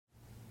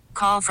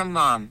Call from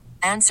mom.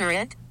 Answer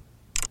it.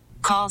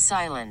 Call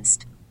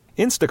silenced.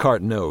 Instacart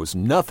knows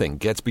nothing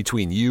gets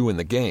between you and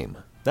the game.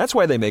 That's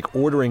why they make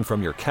ordering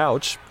from your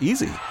couch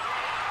easy.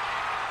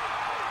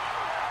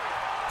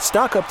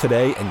 Stock up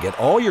today and get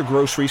all your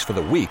groceries for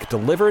the week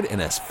delivered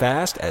in as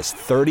fast as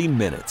 30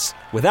 minutes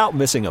without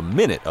missing a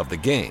minute of the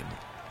game.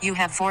 You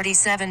have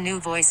 47 new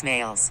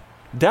voicemails.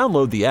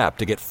 Download the app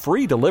to get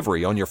free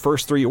delivery on your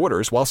first 3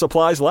 orders while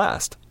supplies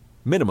last.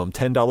 Minimum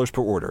 $10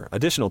 per order.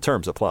 Additional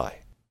terms apply.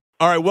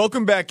 All right,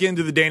 welcome back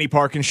into the Danny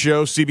Parkins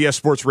Show, CBS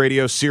Sports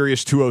Radio,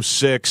 Sirius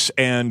 206,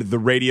 and the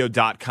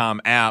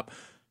radio.com app.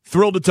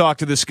 Thrilled to talk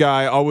to this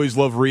guy. Always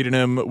love reading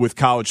him with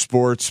college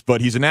sports, but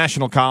he's a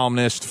national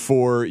columnist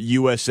for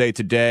USA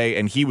Today,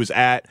 and he was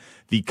at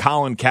the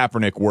Colin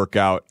Kaepernick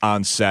workout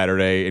on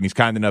Saturday, and he's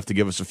kind enough to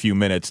give us a few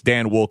minutes.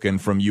 Dan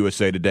Wolken from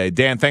USA Today.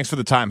 Dan, thanks for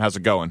the time. How's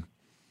it going?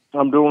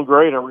 I'm doing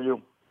great. How are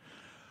you?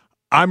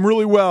 I'm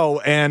really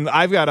well, and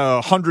I've got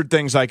 100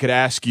 things I could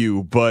ask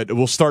you, but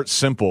we'll start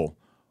simple.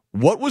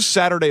 What was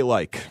Saturday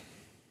like?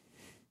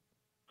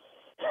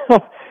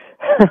 It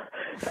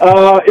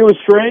was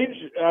strange.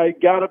 I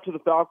got up to the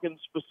Falcons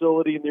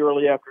facility in the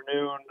early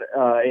afternoon,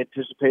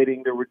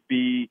 anticipating there would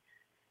be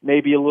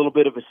maybe a little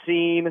bit of a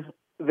scene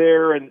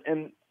there, and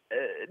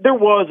there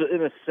was,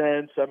 in a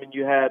sense. I mean,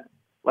 you had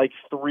like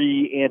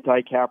 3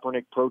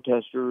 anti-Kaepernick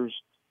protesters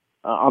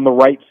on the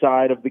right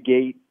side of the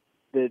gate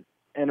that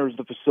enters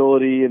the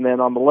facility, and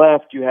then on the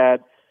left you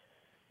had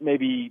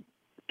maybe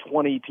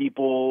 20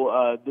 people.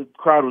 The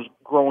crowd was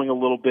growing a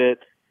little bit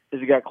as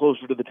it got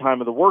closer to the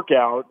time of the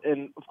workout.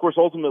 And, of course,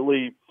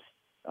 ultimately,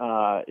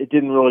 it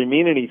didn't really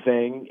mean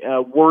anything.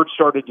 Word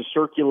started to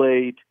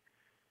circulate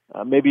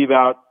maybe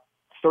about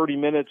 30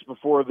 minutes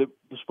before it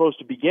was supposed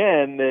to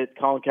begin that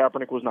Colin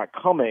Kaepernick was not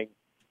coming.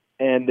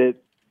 And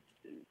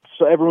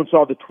so everyone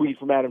saw the tweet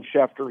from Adam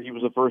Schefter. He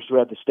was the first who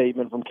had the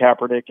statement from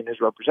Kaepernick and his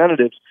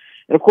representatives.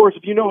 And, of course,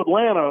 if you know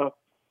Atlanta,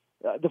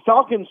 the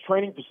Falcons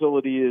training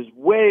facility is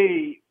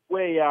way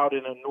out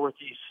in a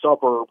northeast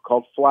suburb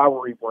called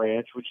Flowery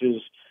Branch, which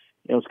is,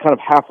 it's kind of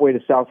halfway to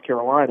South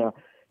Carolina.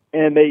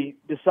 And they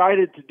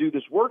decided to do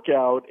this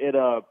workout at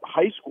a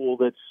high school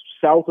that's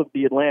south of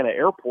the Atlanta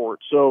airport.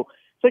 So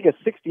it's like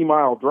a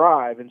 60-mile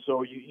drive. And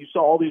so you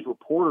saw all these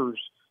reporters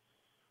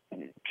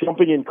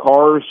jumping in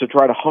cars to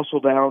try to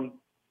hustle down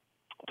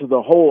to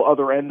the whole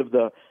other end of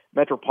the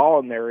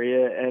metropolitan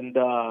area. And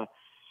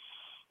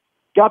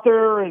got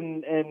there,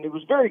 and it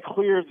was very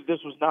clear that this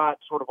was not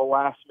sort of a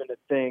last-minute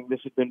thing. This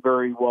had been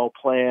very well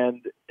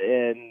planned,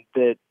 and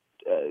that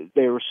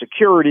there was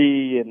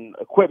security and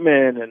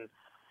equipment and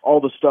all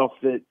the stuff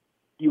that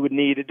you would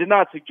need. It did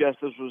not suggest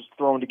this was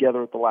thrown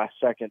together at the last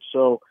second.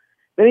 So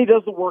then he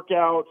does the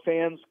workout.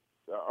 Fans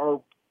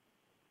are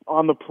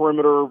on the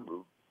perimeter.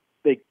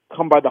 They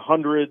come by the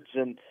hundreds,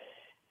 and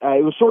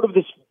it was sort of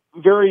this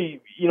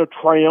very,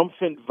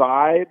 triumphant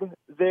vibe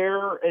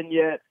there, and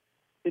yet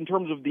in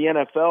terms of the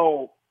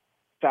NFL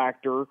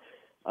factor,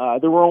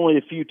 there were only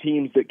a few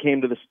teams that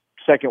came to the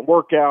second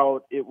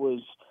workout.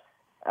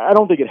 I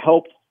don't think it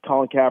helped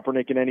Colin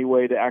Kaepernick in any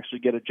way to actually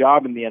get a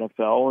job in the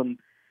NFL. And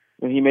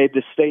he made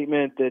this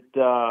statement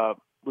that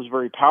was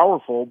very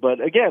powerful. But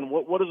again,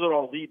 what does it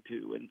all lead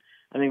to? And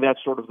I think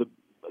that's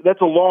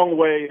that's a long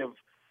way of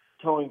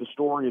telling the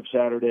story of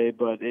Saturday,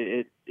 but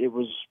it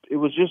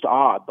was just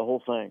odd, the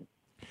whole thing.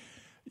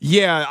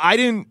 Yeah, I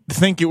didn't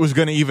think it was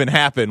going to even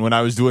happen when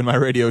I was doing my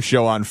radio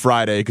show on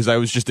Friday because I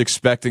was just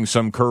expecting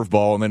some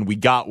curveball, and then we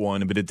got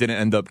one, but it didn't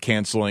end up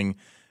canceling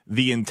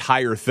the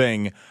entire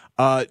thing.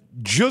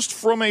 Just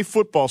from a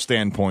football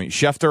standpoint,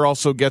 Schefter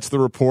also gets the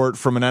report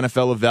from an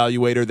NFL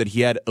evaluator that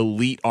he had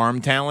elite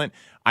arm talent.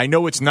 I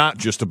know it's not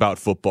just about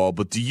football,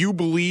 but do you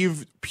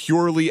believe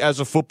purely as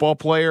a football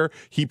player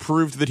he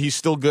proved that he's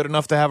still good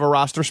enough to have a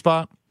roster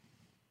spot?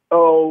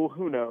 Oh,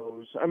 who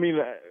knows? I mean,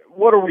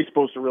 what are we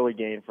supposed to really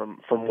gain from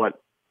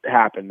what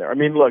happened there? I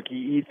mean, look,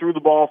 he threw the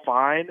ball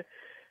fine,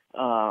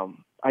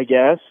 I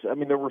guess. I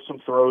mean, there were some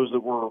throws that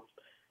were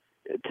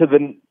to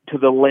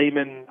the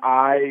layman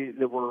eye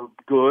that were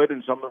good,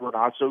 and some that were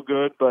not so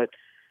good. But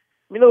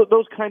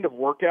those kind of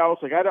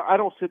workouts, like I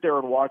don't sit there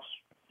and watch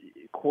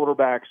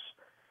quarterbacks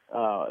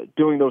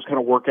doing those kind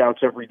of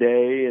workouts every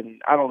day,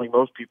 and I don't think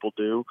most people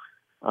do.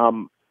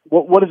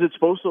 What is it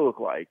supposed to look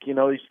like? He's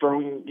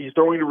throwing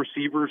to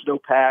receivers, no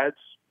pads,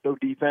 no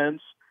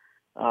defense.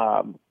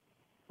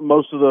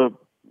 Most of the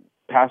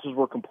passes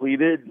were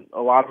completed.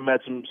 A lot of them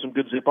had some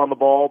good zip on the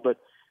ball, but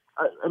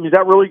I mean, is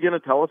that really going to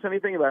tell us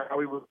anything about how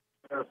he was?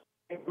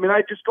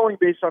 Just going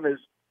based on his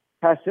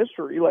past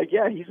history,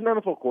 he's an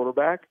NFL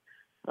quarterback.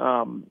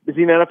 Is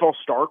he an NFL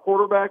star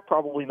quarterback?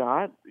 Probably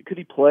not. Could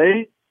he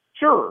play?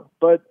 Sure.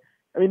 But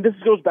this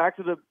goes back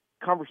to the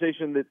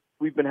conversation that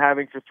we've been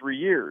having for 3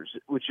 years,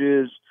 which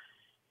is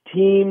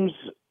teams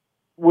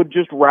would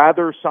just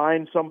rather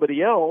sign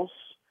somebody else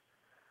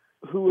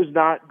who is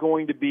not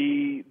going to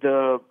be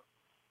who's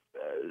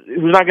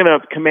not going to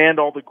command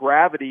all the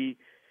gravity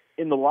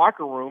in the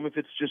locker room if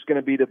it's just going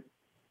to be to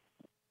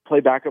play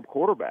backup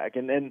quarterback.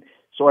 And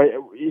so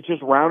it's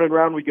just round and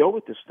round we go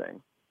with this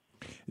thing.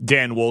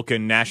 Dan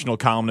Wolken, national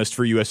columnist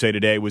for USA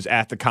Today, was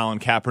at the Colin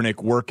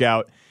Kaepernick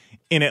workout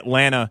in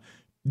Atlanta.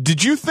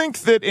 Did you think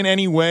that in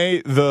any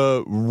way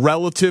the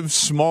relative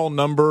small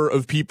number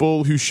of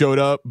people who showed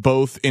up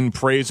both in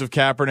praise of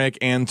Kaepernick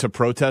and to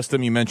protest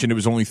him, you mentioned it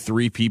was only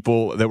 3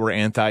 people that were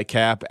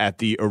anti-Cap at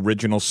the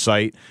original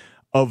site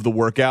of the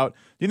workout.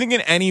 Do you think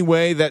in any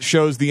way that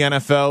shows the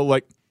NFL,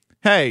 like,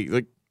 hey,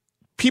 like,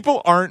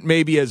 people aren't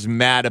maybe as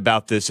mad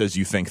about this as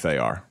you think they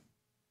are?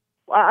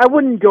 I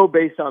wouldn't go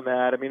based on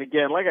that. I mean,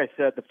 again, like I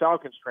said, the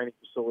Falcons training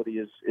facility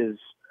is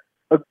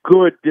a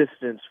good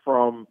distance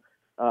from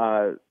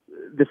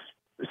this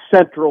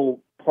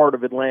central part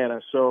of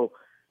Atlanta. So,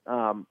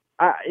 I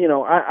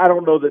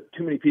don't know that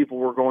too many people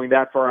were going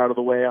that far out of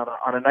the way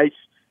on a nice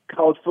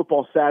college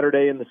football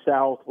Saturday in the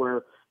South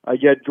where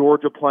you had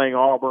Georgia playing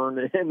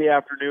Auburn in the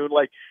afternoon.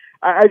 Like,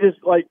 I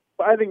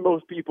think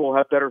most people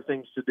have better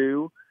things to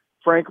do,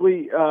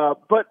 frankly.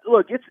 But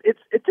look, it's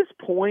at this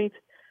point,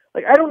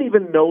 like, I don't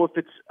even know if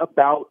it's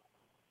about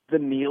the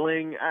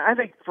kneeling. I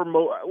think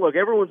look,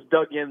 everyone's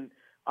dug in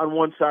on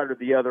one side or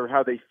the other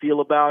how they feel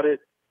about it.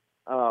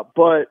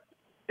 But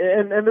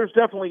there's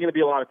definitely going to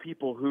be a lot of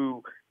people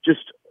who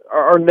just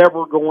are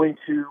never going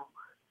to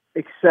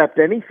accept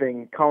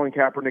anything Colin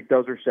Kaepernick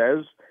does or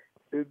says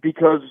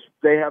because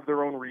they have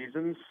their own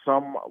reasons,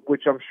 some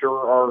which I'm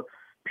sure are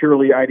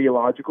purely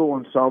ideological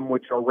and some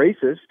which are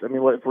racist. I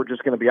mean, if we're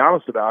just going to be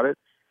honest about it.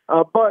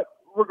 But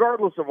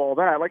regardless of all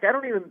that, like, I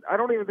don't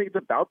even think it's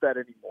about that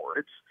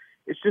anymore.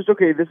 It's just,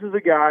 okay, this is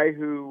a guy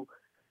who,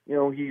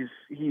 he's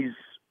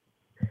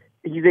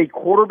a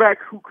quarterback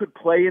who could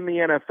play in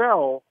the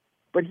NFL,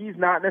 but he's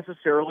not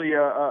necessarily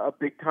a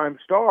big-time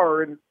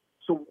star. And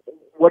so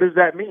what does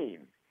that mean?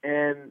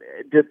 And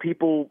do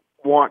people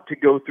want to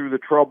go through the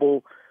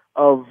trouble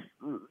of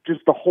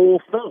just the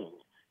whole thing,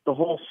 the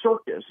whole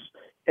circus?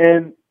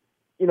 And,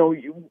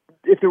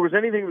 if there was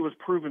anything that was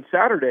proven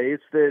Saturday,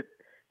 it's that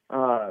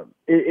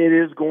it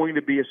is going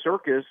to be a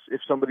circus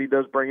if somebody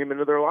does bring him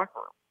into their locker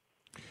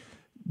room.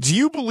 Do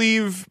you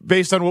believe,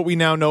 based on what we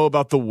now know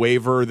about the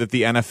waiver that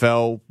the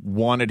NFL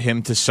wanted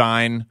him to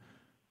sign,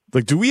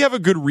 like, do we have a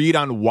good read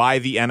on why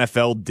the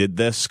NFL did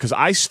this? Because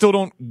I still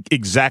don't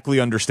exactly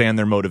understand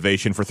their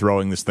motivation for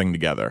throwing this thing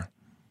together.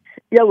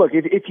 Yeah, look,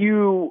 if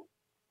you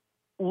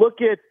look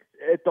at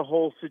the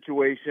whole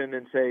situation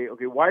and say,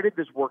 okay, why did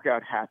this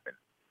workout happen?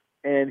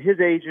 And his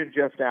agent,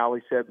 Jeff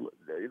Nally, said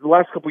the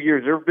last couple of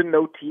years, there have been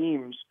no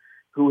teams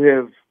who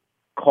have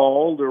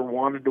called or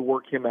wanted to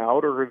work him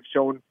out or have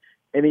shown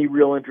any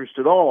real interest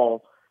at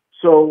all.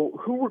 So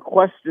who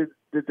requested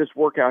that this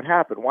workout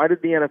happen? Why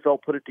did the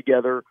NFL put it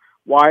together?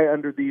 Why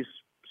under these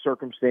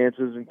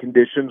circumstances and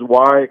conditions?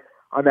 Why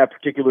on that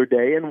particular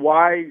day? And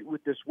why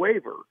with this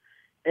waiver?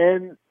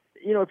 And,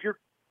 if you're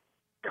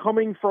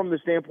coming from the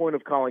standpoint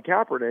of Colin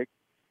Kaepernick,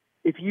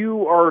 if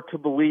you are to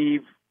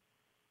believe,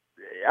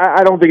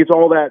 I don't think it's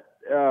all that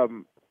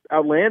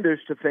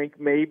outlandish to think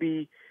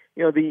maybe,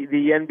 the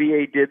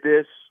NBA did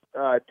this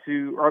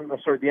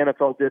the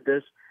NFL did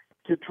this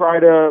to try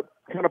to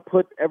kind of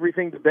put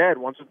everything to bed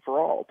once and for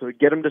all, to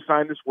get him to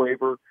sign this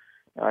waiver,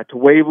 to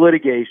waive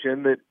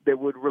litigation that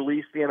would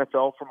release the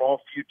NFL from all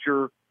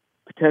future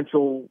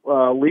potential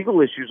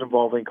legal issues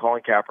involving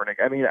Colin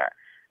Kaepernick. I mean,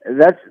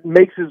 that's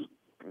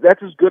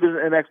as good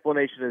an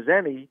explanation as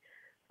any,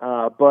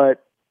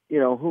 but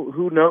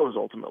who knows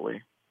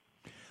ultimately?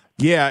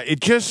 Yeah,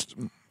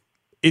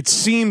 it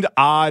seemed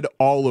odd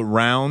all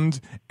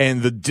around,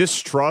 and the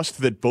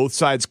distrust that both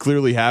sides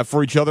clearly have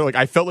for each other. Like,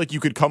 I felt like you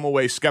could come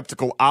away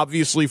skeptical,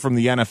 obviously, from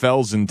the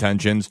NFL's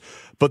intentions,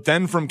 but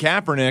then from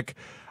Kaepernick,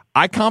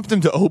 I comped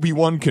him to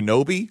Obi-Wan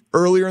Kenobi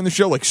earlier in the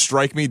show, like,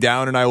 strike me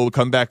down and I will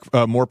come back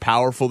more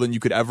powerful than you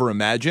could ever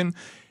imagine.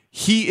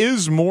 He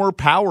is more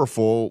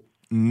powerful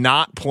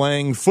not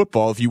playing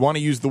football. If you want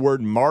to use the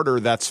word martyr,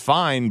 that's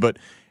fine, but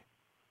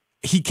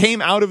he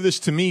came out of this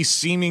to me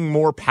seeming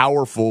more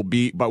powerful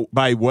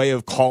by way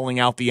of calling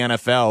out the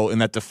NFL in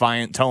that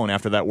defiant tone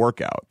after that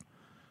workout.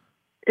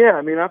 Yeah,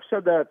 I mean, I've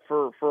said that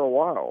for a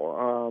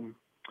while.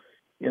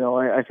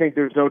 I think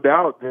there's no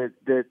doubt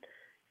that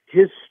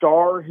his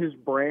star, his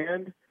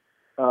brand,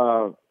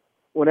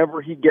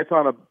 whenever he gets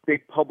on a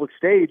big public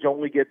stage,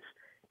 only gets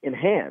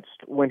enhanced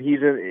when he's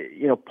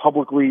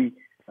publicly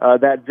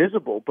that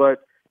visible.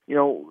 But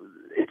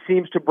it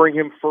seems to bring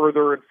him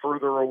further and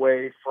further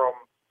away from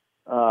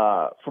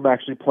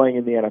actually playing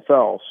in the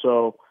NFL.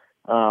 So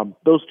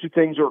those two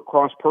things are at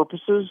cross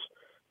purposes.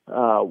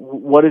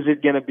 What is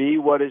it going to be?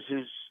 What is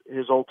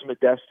his ultimate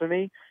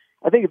destiny?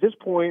 I think at this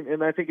point,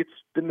 and I think it's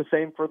been the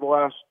same for the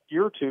last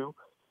year or two,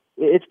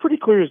 it's pretty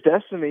clear his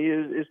destiny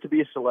is to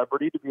be a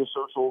celebrity, to be a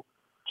social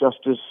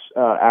justice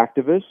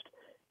activist,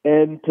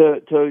 and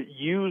to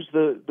use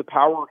the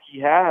power he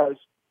has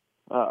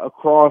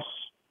across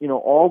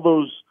all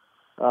those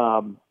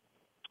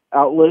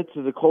outlets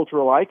as a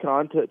cultural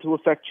icon to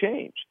affect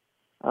change.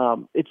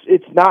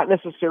 It's not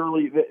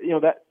necessarily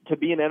that to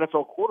be an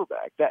NFL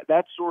quarterback.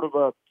 That's sort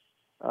of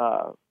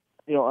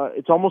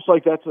it's almost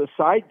like that's a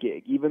side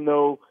gig, even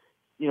though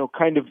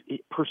kind of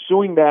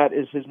pursuing that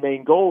as his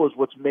main goal is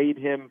what's made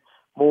him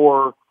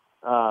more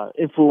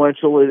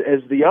influential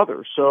as the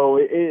other. So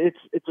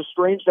it's a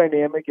strange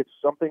dynamic. It's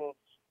something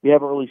we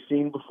haven't really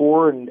seen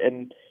before,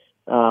 and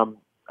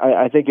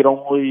I think it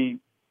only,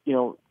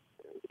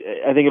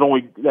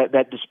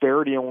 that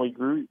disparity only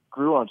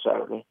grew on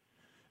Saturday.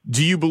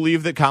 Do you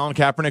believe that Colin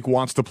Kaepernick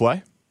wants to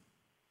play?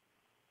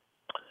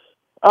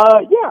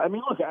 Yeah. I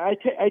mean, look, I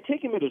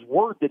take him at his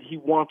word that he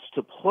wants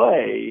to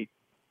play.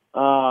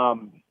 But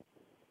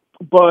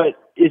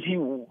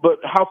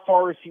how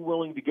far is he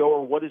willing to go,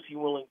 or what is he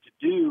willing to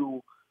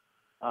do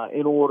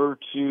in order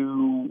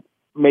to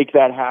make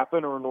that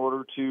happen, or in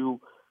order to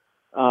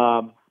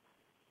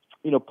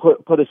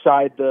put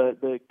aside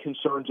the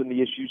concerns and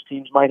the issues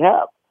teams might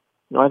have?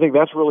 I think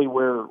that's really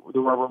where the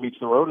rubber meets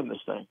the road in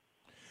this thing.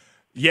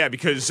 Yeah,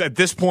 because at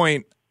this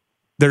point,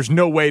 there's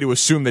no way to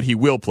assume that he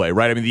will play,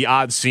 right? I mean, the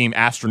odds seem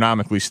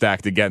astronomically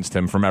stacked against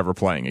him from ever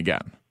playing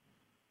again.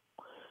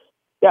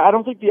 Yeah, I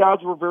don't think the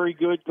odds were very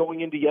good going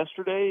into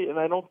yesterday, and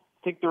I don't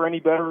think they're any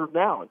better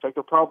now. In fact,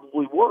 they're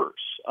probably worse.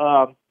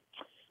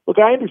 Look,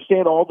 I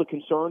understand all the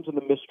concerns and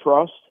the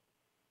mistrust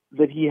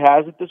that he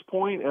has at this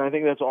point, and I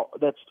think that's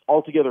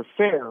altogether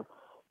fair.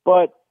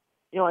 But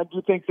I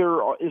do think there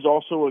is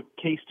also a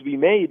case to be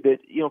made that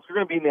if you're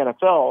going to be in the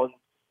NFL and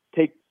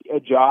take a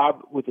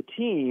job with a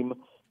team,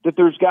 that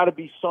there's got to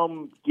be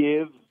some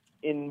give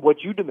in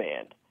what you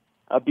demand.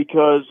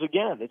 Because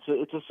again,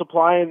 it's a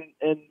supply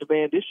and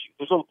demand issue.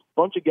 There's a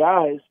bunch of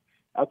guys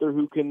out there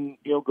who can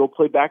go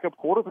play backup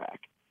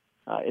quarterback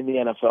in the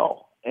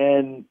NFL,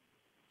 and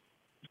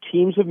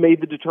teams have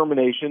made the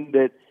determination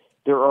that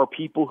there are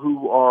people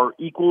who are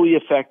equally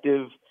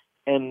effective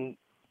and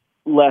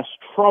less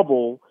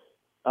trouble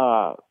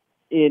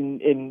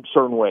in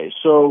certain ways.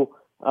 So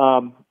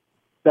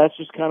that's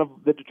just kind of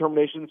the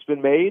determination that's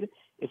been made.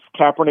 If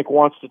Kaepernick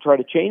wants to try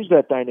to change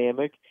that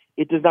dynamic,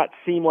 it does not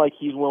seem like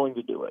he's willing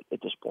to do it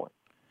at this point.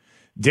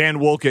 Dan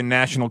Wolken,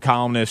 national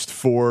columnist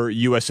for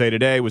USA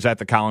Today, was at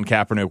the Colin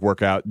Kaepernick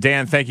workout.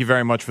 Dan, thank you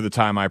very much for the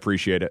time. I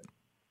appreciate it.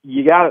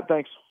 You got it.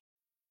 Thanks.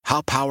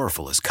 How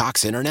powerful is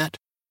Cox Internet?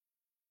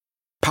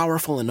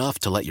 Powerful enough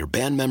to let your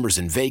band members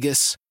in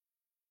Vegas,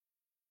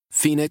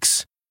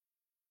 Phoenix,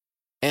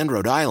 and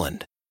Rhode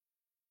Island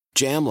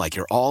jam like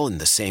you're all in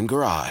the same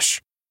garage.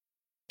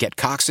 Get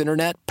Cox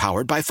Internet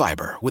powered by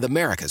fiber with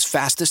America's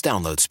fastest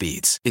download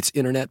speeds. It's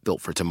internet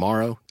built for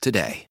tomorrow,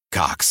 today.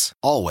 Cox,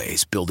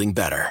 always building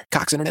better.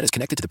 Cox Internet is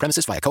connected to the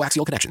premises via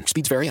coaxial connection.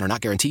 Speeds vary and are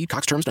not guaranteed.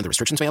 Cox terms and other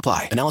restrictions may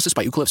apply. Analysis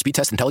by Ookla Speed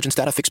Test Intelligence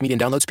Data. Fixed median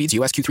download speeds.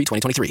 US Q3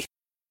 2023.